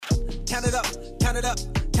count it up, count it up,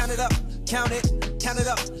 count it up, count it, count it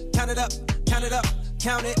up, count it up, count it up,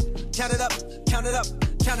 count it, count it up, count it up,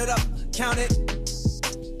 count it up, count it.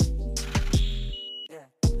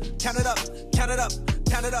 Count it up, count it up,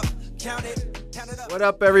 count it up, count it, count it up. What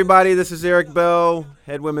up, everybody? This is Eric Bell,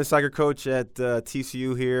 head women's soccer coach at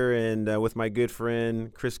TCU here, and with my good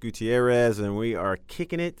friend Chris Gutierrez, and we are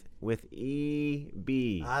kicking it with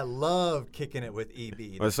EB. I love kicking it with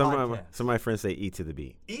EB. Well, some of my friends say E to the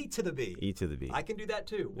B. E to the B. E to the B. I can do that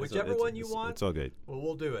too. Whichever one you want. It's all good. Well,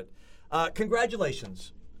 we'll do it.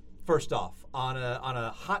 Congratulations, first off, on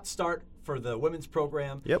a hot start for the women's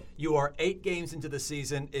program. Yep. You are 8 games into the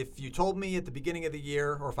season. If you told me at the beginning of the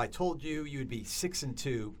year, or if I told you you'd be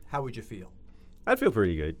 6-2, how would you feel? I'd feel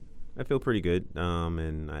pretty good.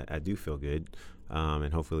 And I do feel good.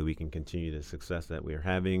 And hopefully we can continue the success that we're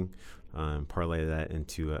having, parlay that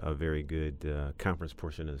into a very good conference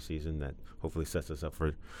portion of the season that hopefully sets us up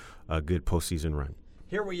for a good postseason run.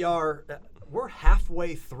 Here we are. We're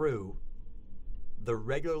halfway through the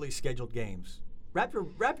regularly scheduled games. Wrap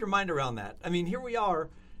your mind around that. I mean, here we are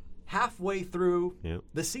halfway through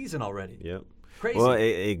the season already. Yep. Crazy. Well,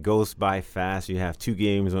 it goes by fast. You have 2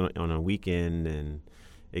 games on a weekend, and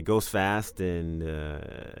it goes fast, and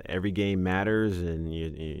every game matters, and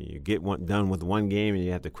you get done with one game, and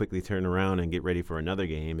you have to quickly turn around and get ready for another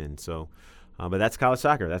game. And so, but that's college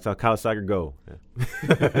soccer. That's how college soccer go.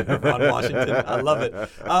 Ron Washington. I love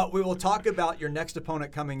it. We will talk about your next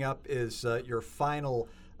opponent coming up is your final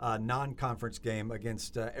non-conference game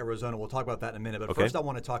against Arizona. We'll talk about that in a minute. But first I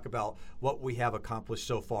want to talk about what we have accomplished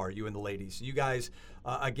so far, you and the ladies. You guys,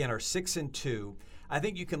 again, are 6-2. I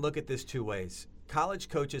think you can look at this 2 ways. College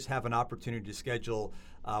coaches have an opportunity to schedule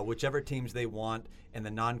whichever teams they want in the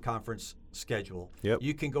non-conference schedule. Yep.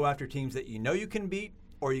 You can go after teams that you know you can beat,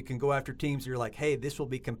 or you can go after teams that you're like, hey, this will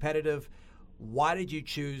be competitive. Why did you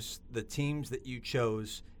choose the teams that you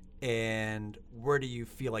chose? And where do you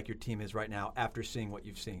feel like your team is right now after seeing what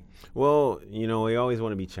you've seen? Well, we always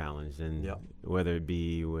want to be challenged, and whether it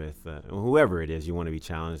be with whoever it is, you want to be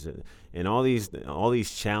challenged. And all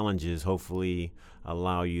these challenges hopefully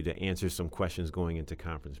allow you to answer some questions going into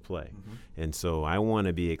conference play. Mm-hmm. And so I want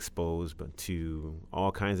to be exposed to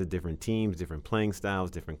all kinds of different teams, different playing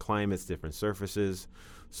styles, different climates, different surfaces,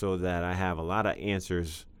 so that I have a lot of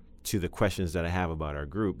answers to the questions that I have about our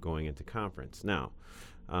group going into conference. Now,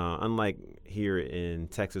 unlike here in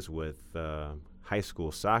Texas with high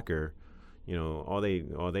school soccer, all they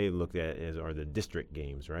look at are the district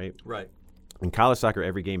games, right? Right. In college soccer,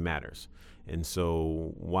 every game matters. And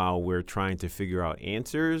so while we're trying to figure out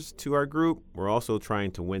answers to our group, we're also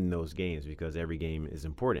trying to win those games because every game is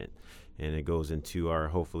important. And it goes into our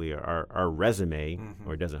resume,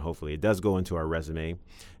 or it doesn't hopefully. It does go into our resume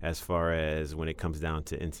as far as when it comes down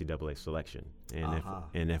to NCAA selection.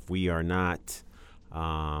 And if we are not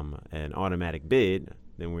an automatic bid,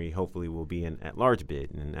 then we hopefully will be an at-large bid.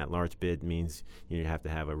 And an at-large bid means you have to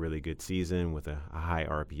have a really good season with a high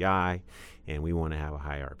RPI, and we want to have a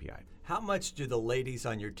high RPI. How much do the ladies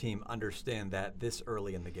on your team understand that this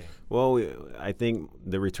early in the game? Well, I think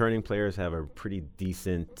the returning players have a pretty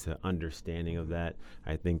decent understanding of that.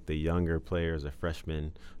 I think the younger players, the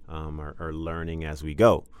freshmen, are learning as we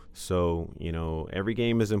go. So, every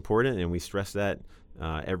game is important, and we stress that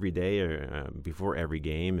every day or before every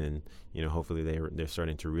game, and hopefully they're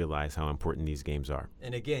starting to realize how important these games are.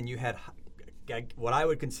 And again, you had what I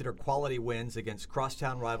would consider quality wins against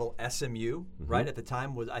crosstown rival SMU, right? At the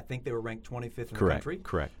time, I think they were ranked 25th in the country.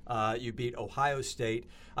 Correct. You beat Ohio State.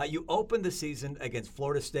 You opened the season against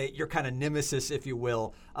Florida State, your kind of nemesis, if you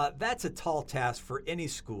will. That's a tall task for any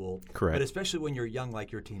school. Correct. But especially when you're young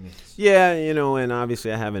like your team is. Yeah, and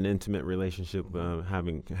obviously I have an intimate relationship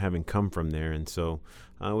having come from there. And so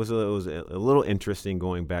it was a little interesting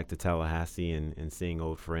going back to Tallahassee and seeing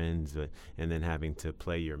old friends and then having to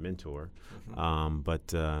play your mentor.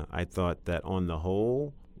 But I thought that on the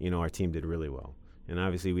whole, our team did really well. And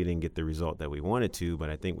obviously we didn't get the result that we wanted to, but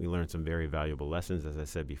I think we learned some very valuable lessons, as I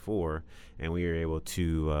said before, and we were able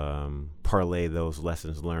to parlay those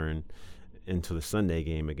lessons learned into the Sunday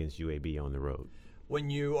game against UAB on the road. When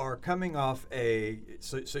you are coming off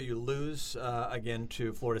so you lose again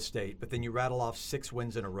to Florida State, but then you rattle off 6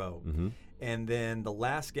 wins in a row. Mm-hmm. And then the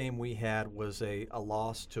last game we had was a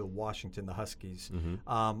loss to Washington, the Huskies.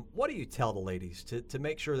 Mm-hmm. What do you tell the ladies to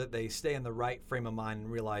make sure that they stay in the right frame of mind and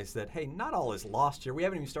realize that, hey, not all is lost here. We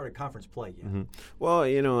haven't even started conference play yet. Mm-hmm. Well,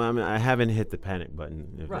 I haven't hit the panic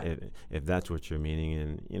button, if that's what you're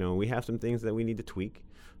meaning. And, we have some things that we need to tweak.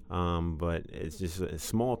 but it's just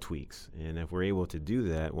small tweaks. And if we're able to do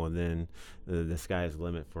that, well, then the sky's the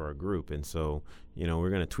limit for our group. And so, we're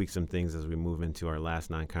going to tweak some things as we move into our last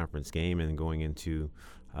non-conference game and going into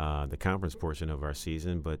the conference portion of our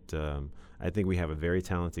season. But I think we have a very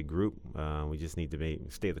talented group. We just need to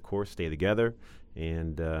stay the course, stay together,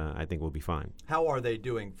 and I think we'll be fine. How are they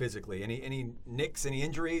doing physically? Any nicks, any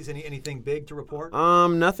injuries, anything big to report?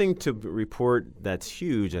 Nothing to report that's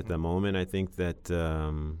huge at the moment. I think that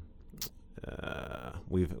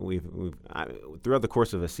throughout the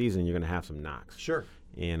course of a season, you're going to have some knocks. Sure.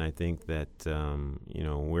 And I think that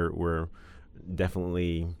we're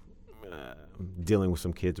definitely dealing with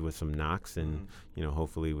some kids with some knocks, and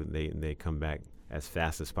hopefully they come back as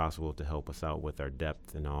fast as possible to help us out with our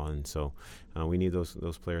depth and all. And so we need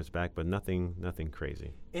those players back, but nothing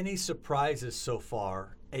crazy. Any surprises so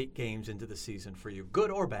far, 8 games into the season for you,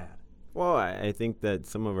 good or bad? Well, I think that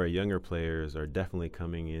some of our younger players are definitely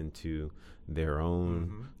coming into their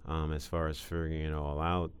own as far as figuring it all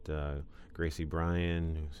out. Gracie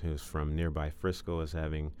Bryan, who's from nearby Frisco, is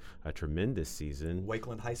having a tremendous season.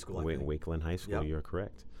 Wakeland High School, Wakeland High School, yep. You're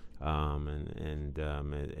correct. And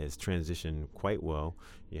has transitioned quite well.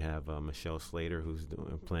 You have Michelle Slater, who's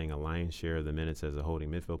playing a lion's share of the minutes as a holding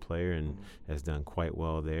midfield player and has done quite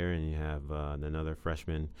well there. And you have another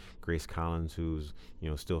freshman, Grace Collins, who's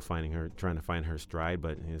still trying to find her stride,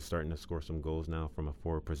 but is starting to score some goals now from a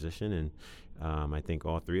forward position. And I think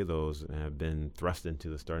all 3 of those have been thrust into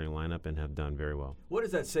the starting lineup and have done very well. What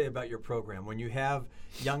does that say about your program when you have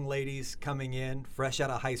young ladies coming in, fresh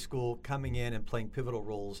out of high school, coming in and playing pivotal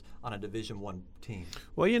roles on a Division I team?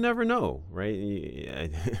 Well, you never know, right?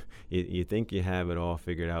 You think you have it all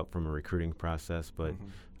figured out from a recruiting process, but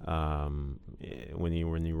when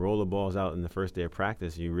you roll the balls out in the first day of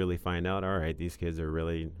practice, you really find out, all right, these kids are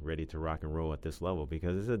really ready to rock and roll at this level,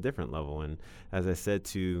 because it's a different level. And as I said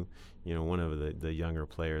to one of the younger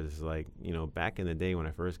players, like, back in the day when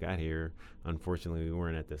I first got here, unfortunately we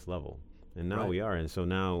weren't at this level, and now we are. And so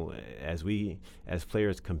now as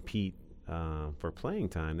players compete for playing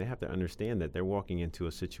time, they have to understand that they're walking into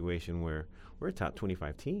a situation where we're a top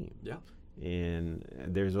 25 team. Yeah. And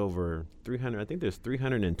there's over 300, I think there's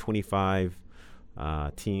 325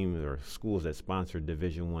 teams or schools that sponsor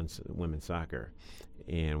Division I women's soccer.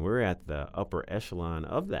 And we're at the upper echelon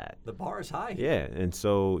of that. The bar is high. Yeah, and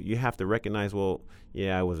so you have to recognize, well,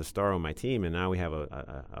 yeah, I was a star on my team, and now we have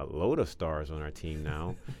a load of stars on our team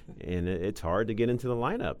now. And it's hard to get into the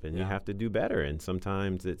lineup, and you have to do better. And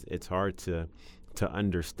sometimes it's hard to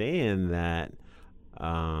understand that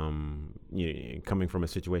coming from a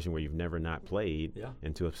situation where you've never not played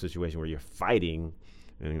into a situation where you're fighting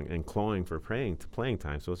and clawing for playing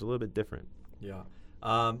time. So it's a little bit different. Yeah.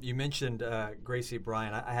 You mentioned Gracie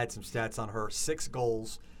Bryan. I had some stats on her: 6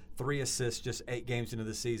 goals, 3 assists, just 8 games into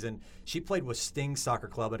the season. She played with Sting Soccer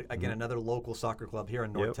Club, again, another local soccer club here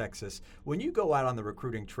in North Texas. When you go out on the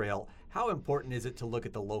recruiting trail, how important is it to look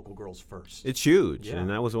at the local girls first? It's huge, and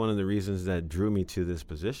that was one of the reasons that drew me to this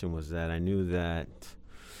position, was that I knew that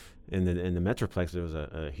in the Metroplex there was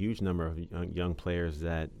a huge number of young players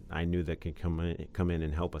that I knew that could come in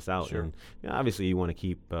and help us out. Sure. And obviously you want to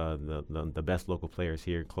keep the best local players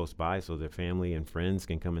here close by so their family and friends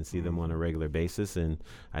can come and see them on a regular basis. And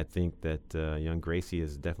I think that young Gracie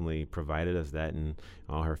has definitely provided us that, and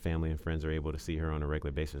all her family and friends are able to see her on a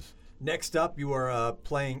regular basis. Next up, you are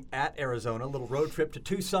playing at Arizona, a little road trip to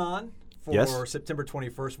Tucson for September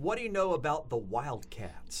 21st. What do you know about the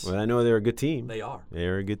Wildcats? Well, I know they're a good team. They are.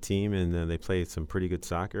 They're a good team, and they play some pretty good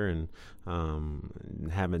soccer, and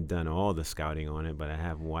haven't done all the scouting on it, but I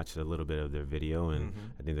have watched a little bit of their video, and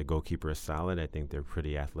I think the goalkeeper is solid. I think they're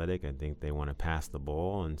pretty athletic. I think they want to pass the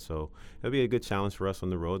ball, and so it'll be a good challenge for us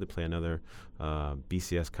on the road to play another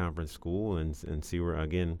BCS conference school and see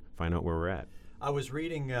find out where we're at. I was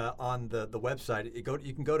reading on the website. You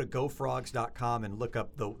can go to gofrogs.com and look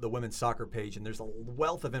up the women's soccer page, and there's a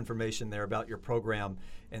wealth of information there about your program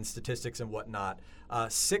and statistics and whatnot.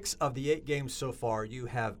 6 of the 8 games so far, you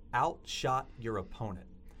have outshot your opponent.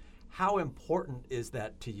 How important is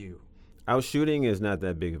that to you? Outshooting is not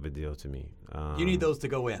that big of a deal to me. You need those to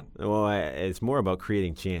go in. Well, it's more about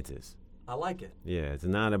creating chances. I like it. Yeah, it's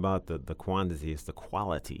not about the quantity, it's the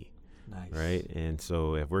quality. Nice. Right? And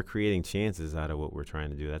so if we're creating chances out of what we're trying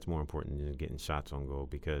to do, that's more important than getting shots on goal,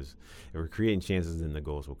 because if we're creating chances, then the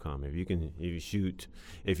goals will come. If you shoot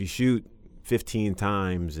 15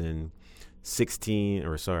 times and 15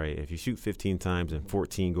 times and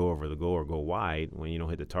 14 go over the goal or go wide, when you don't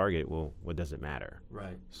hit the target, well, what does it matter?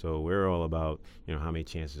 Right. So we're all about, how many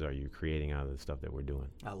chances are you creating out of the stuff that we're doing.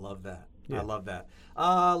 I love that. Yeah. I love that.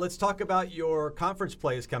 Let's talk about your conference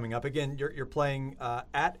plays coming up. Again, you're playing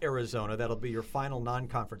at Arizona. That'll be your final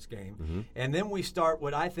non-conference game. And then we start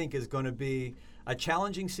what I think is going to be a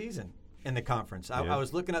challenging season in the conference. I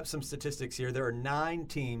was looking up some statistics here. There are 9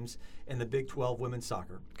 teams in the Big 12 women's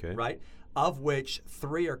soccer, right? Of which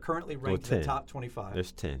 3 are currently ranked in the top 25.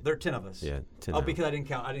 There's 10. There are 10 of us. Yeah, 10. Oh, because I didn't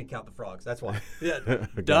count the frogs. That's why. Yeah,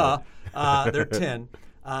 duh. There are 10.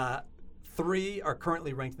 3 are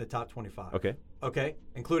currently ranked in the top 25. Okay,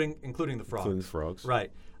 including the frogs. Including the frogs.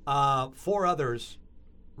 Right. 4 others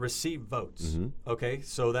received votes. Okay,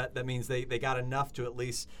 so that means they got enough to at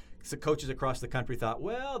least. So coaches across the country thought,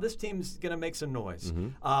 well, this team's going to make some noise.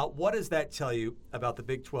 What does that tell you about the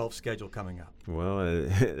Big 12 schedule coming up? Well,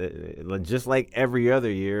 just like every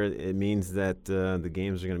other year, it means that the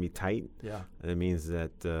games are going to be tight. Yeah. It means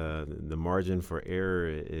that the margin for error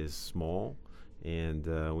is small,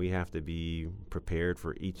 and we have to be prepared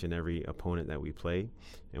for each and every opponent that we play,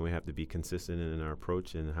 and we have to be consistent in our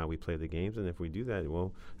approach and how we play the games. And if we do that,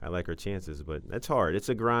 well, I like our chances. But that's hard. It's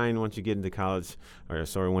a grind once you get into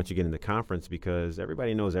once you get into conference, because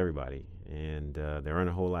everybody knows everybody, and there aren't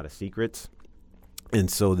a whole lot of secrets. And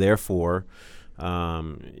so, therefore,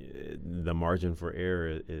 the margin for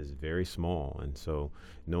error is very small. And so,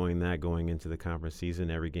 knowing that going into the conference season,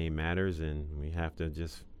 every game matters, and we have to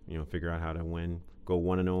just figure out how to go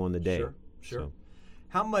 1-0 on the day. Sure. So.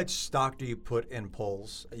 How much stock do you put in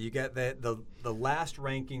polls? You get the last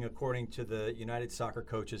ranking, according to the United Soccer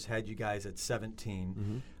Coaches, had you guys at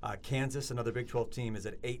 17. Kansas, another Big 12 team, is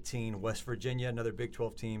at 18. West Virginia, another Big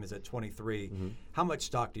 12 team, is at 23. How much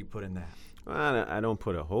stock do you put in that? Well, I don't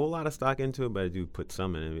put a whole lot of stock into it, but I do put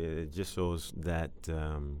some in it. It just shows that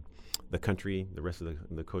the country, the rest of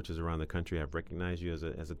the coaches around the country have recognized you as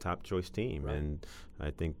a top choice team. Right. And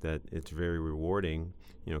I think that it's very rewarding,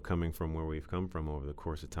 coming from where we've come from over the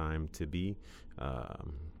course of time, to be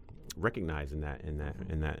recognized in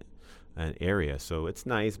that area. So it's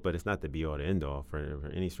nice, but it's not the be all to end all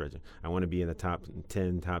for any stretch. I want to be in the top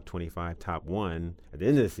 10, top 25, top 1 at the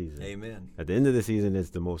end of the season. Amen. At the end of the season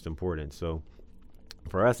is the most important. So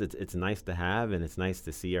for us, it's nice to have, and it's nice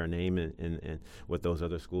to see our name in with those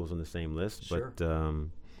other schools on the same list. Sure.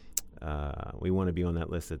 But we want to be on that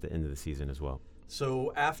list at the end of the season as well.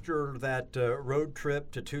 So after that road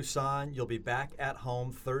trip to Tucson, you'll be back at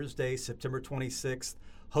home Thursday, September 26th,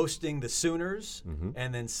 hosting the Sooners,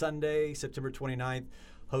 and then Sunday, September 29th,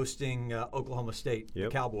 hosting Oklahoma State, the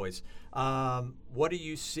Cowboys. What do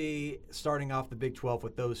you see starting off the Big 12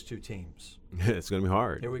 with those 2 teams? It's going to be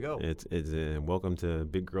hard. Here we go. It's welcome to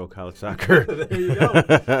big girl college soccer. There you go.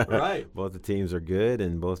 Right. Both the teams are good,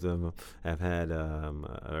 and both of them have had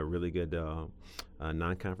a really good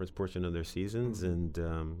non-conference portion of their seasons, and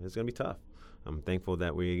it's going to be tough. I'm thankful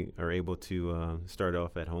that we are able to start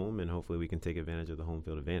off at home, and hopefully we can take advantage of the home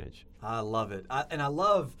field advantage. I love it. And I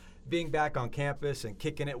love being back on campus and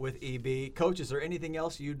kicking it with EB. Coach, is there anything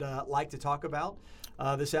else you'd like to talk about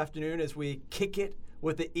this afternoon as we kick it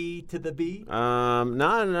with the E to the B?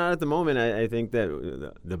 Not at the moment. I think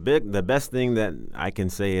that the best thing that I can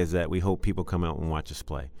say is that we hope people come out and watch us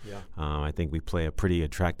play. Yeah. I think we play a pretty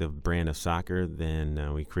attractive brand of soccer.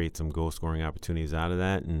 Then we create some goal scoring opportunities out of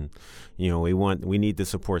that, and we need the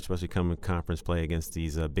support, especially coming conference play against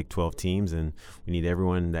these Big 12 teams, and we need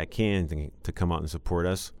everyone that can to come out and support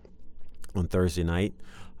us on Thursday night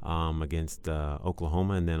against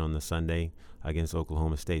Oklahoma, and then on the Sunday against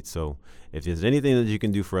Oklahoma State. So if there's anything that you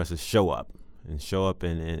can do for us, is show up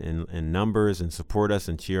in numbers and support us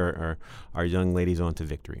and cheer our young ladies on to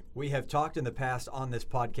victory. We have talked in the past on this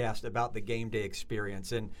podcast about the game day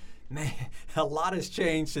experience, and man, a lot has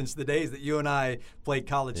changed since the days that you and I played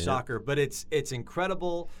college soccer, but it's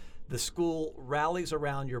incredible. The school rallies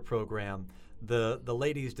around your program. The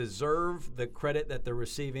ladies deserve the credit that they're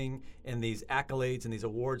receiving in these accolades and these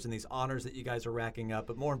awards and these honors that you guys are racking up.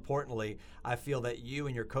 But more importantly, I feel that you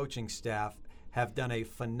and your coaching staff have done a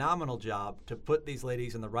phenomenal job to put these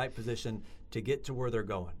ladies in the right position to get to where they're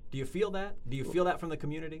going. Do you feel that? Do you feel that from the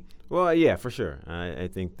community? Well, yeah, for sure. I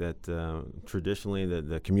think that traditionally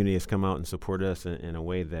the community has come out and supported us in a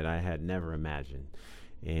way that I had never imagined.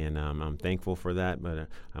 And I'm thankful for that, but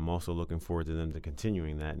I'm also looking forward to them to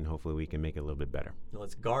continuing that, and hopefully we can make it a little bit better.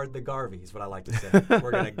 Let's guard the Garvey is what I like to say.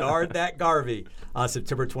 We're going to guard that Garvey on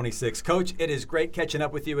September 26th. Coach, it is great catching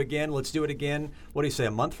up with you again. Let's do it again. What do you say,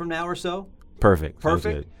 a month from now or so? Perfect. Perfect.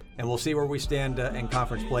 Sounds good. And we'll see where we stand in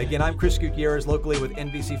conference play. Again, I'm Chris Gutierrez, locally with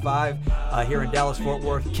NBC5 here in Dallas-Fort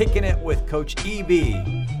Worth, kicking it with Coach EB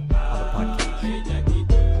on the podcast.